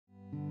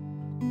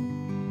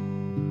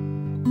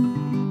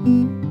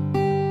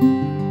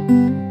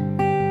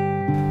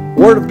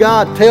Word of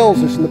God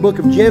tells us in the book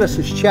of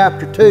Genesis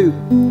chapter 2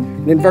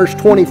 and in verse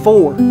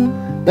 24,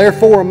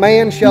 "Therefore a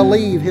man shall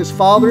leave his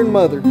father and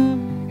mother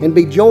and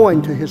be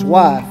joined to his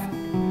wife,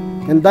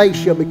 and they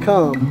shall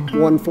become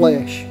one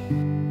flesh."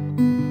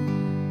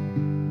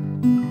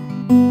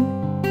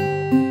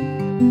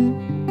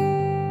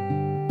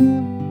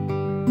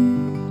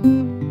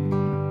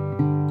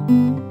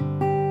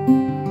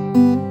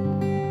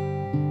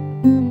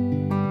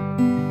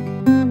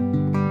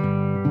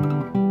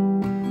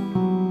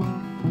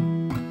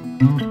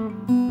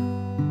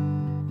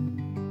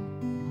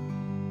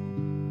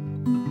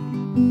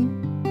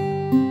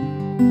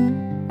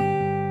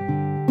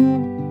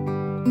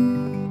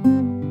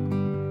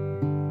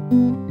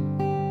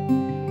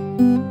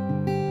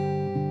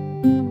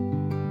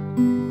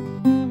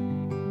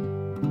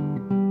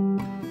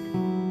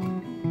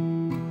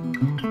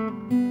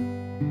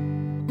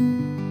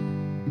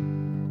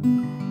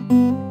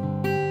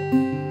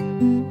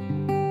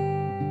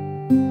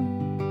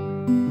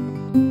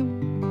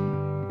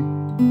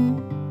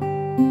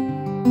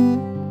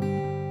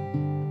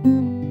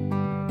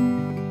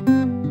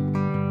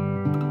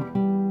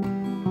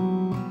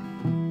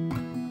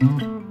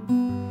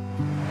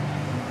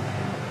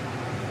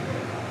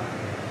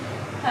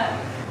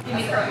 Give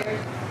me the hair.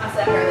 I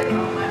said her they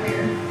call my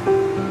hair.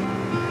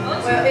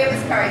 Well, it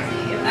was crazy.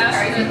 It was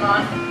crazy,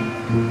 Mom.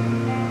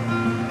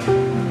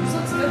 This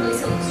looks good.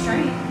 Lisa looks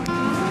straight.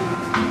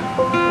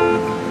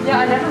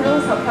 Yeah, I never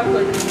realized how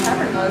pebbly this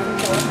pattern was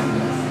until I found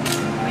this.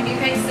 I mean, you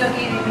can't still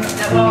get even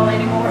that wall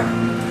anymore.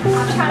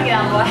 I'm trying to get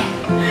out of the way.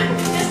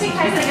 Just in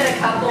case I get a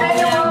couple.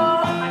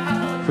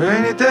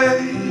 Rainy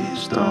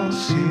days don't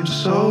seem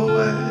so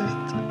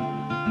wet.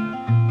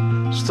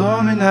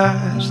 Stormy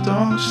nights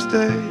don't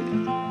stay.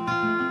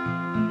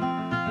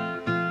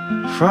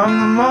 From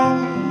the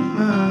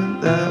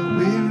moment that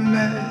we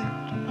met,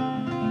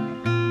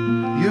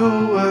 you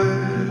were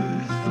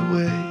worth the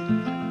wait.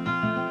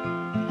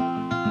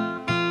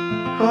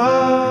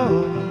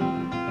 Oh,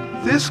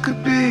 this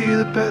could be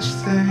the best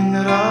thing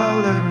that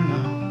I'll ever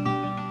know.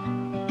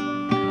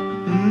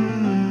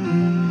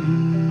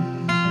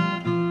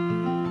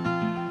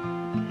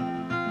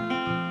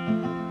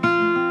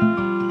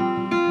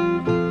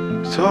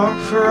 Talk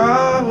for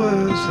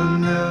hours, I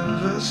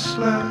never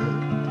slept.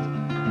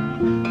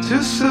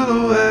 Two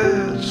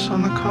silhouettes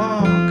on the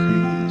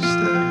concrete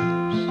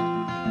steps.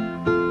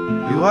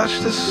 We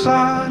watched the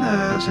sun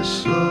as it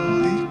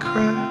slowly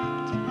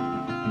crept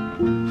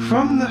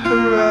from the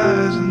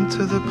horizon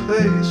to the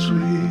place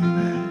we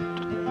met.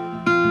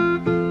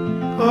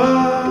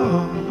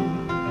 Oh,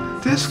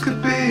 this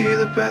could be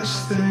the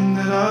best thing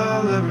that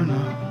I'll ever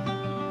know.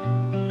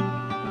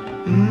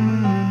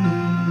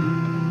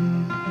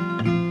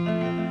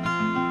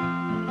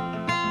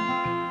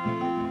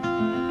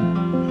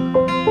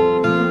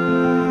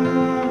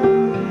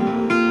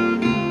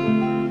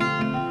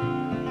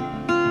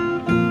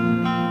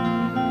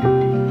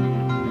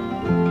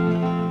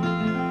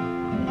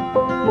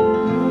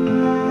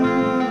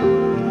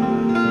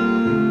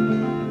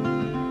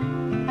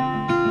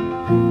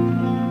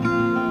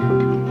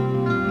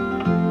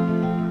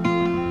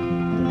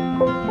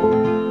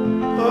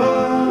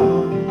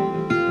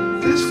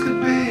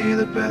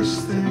 The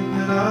best thing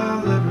that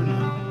I'll ever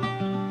know.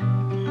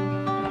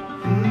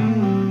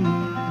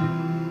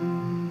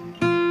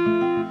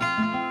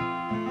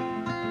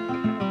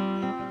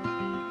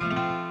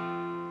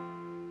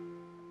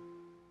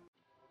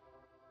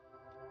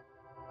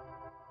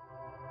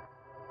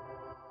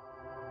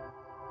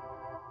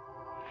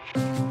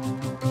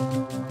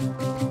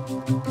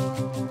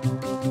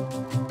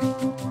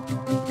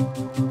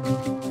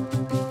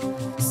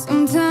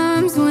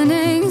 Sometimes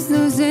winning's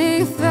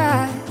losing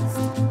fast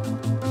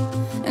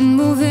and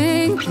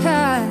moving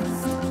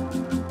past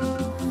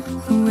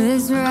who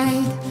is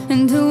right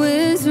and who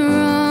is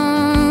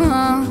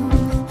wrong.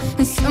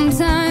 And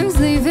sometimes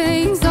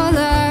leaving's all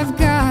I've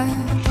got,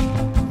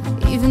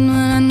 even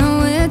when I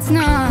know it's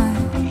not.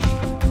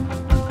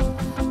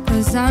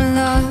 'Cause our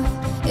love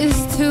is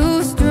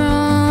too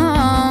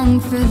strong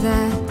for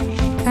that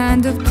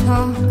kind of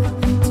talk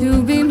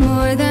to be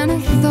more than a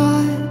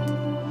thought.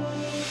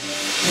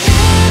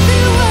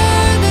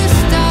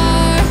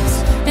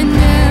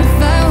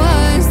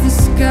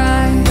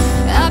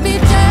 I'll be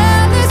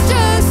jealous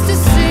just to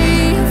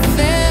see you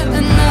feel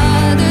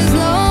another's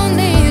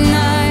lonely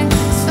night.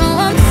 So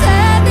I'm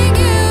sending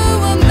you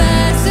a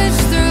message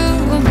through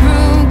a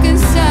broken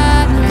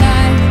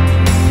satellite.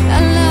 I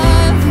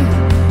love you,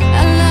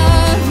 I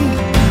love you,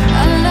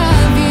 I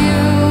love you.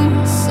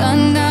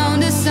 Sundown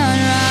to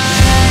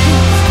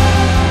sunrise.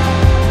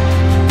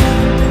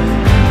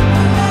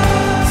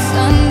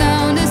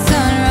 Sundown to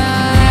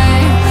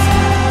sunrise.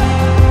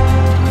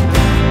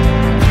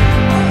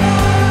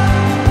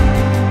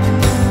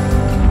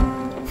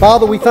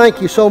 Father, we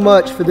thank you so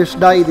much for this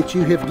day that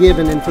you have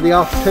given and for the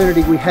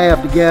opportunity we have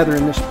to gather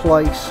in this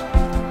place.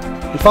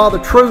 And Father,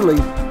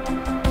 truly,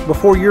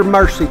 before your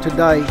mercy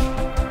today,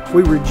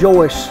 we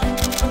rejoice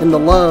in the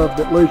love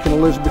that Luke and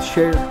Elizabeth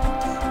share.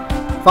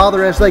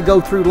 Father, as they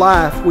go through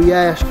life, we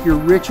ask your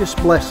richest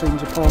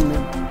blessings upon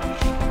them.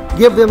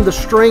 Give them the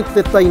strength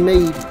that they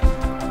need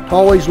to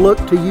always look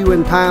to you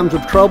in times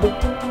of trouble,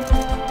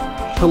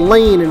 to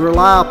lean and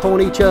rely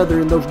upon each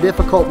other in those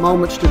difficult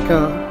moments to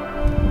come.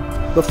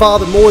 But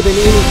Father, more than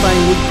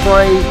anything, we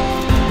pray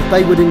that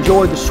they would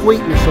enjoy the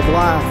sweetness of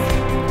life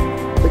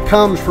that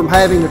comes from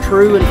having a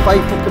true and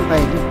faithful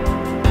companion.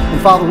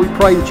 And Father, we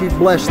pray that you'd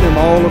bless them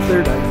all of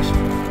their days.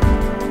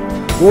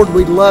 Lord,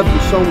 we love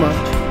you so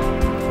much.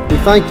 We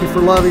thank you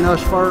for loving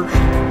us first.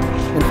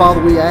 And Father,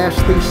 we ask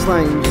these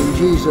things in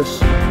Jesus'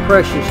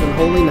 precious and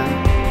holy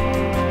name.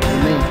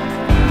 Amen.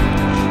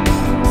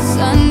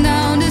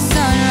 Sundown to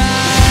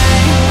sunrise,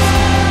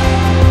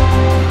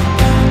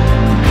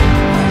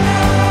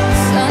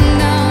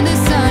 sundown to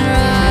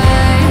sunrise.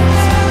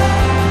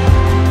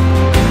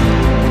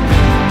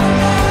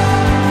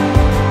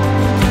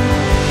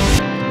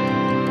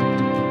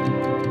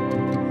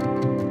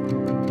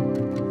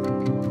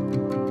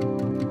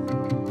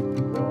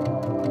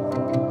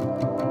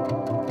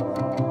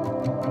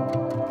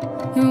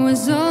 It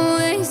was all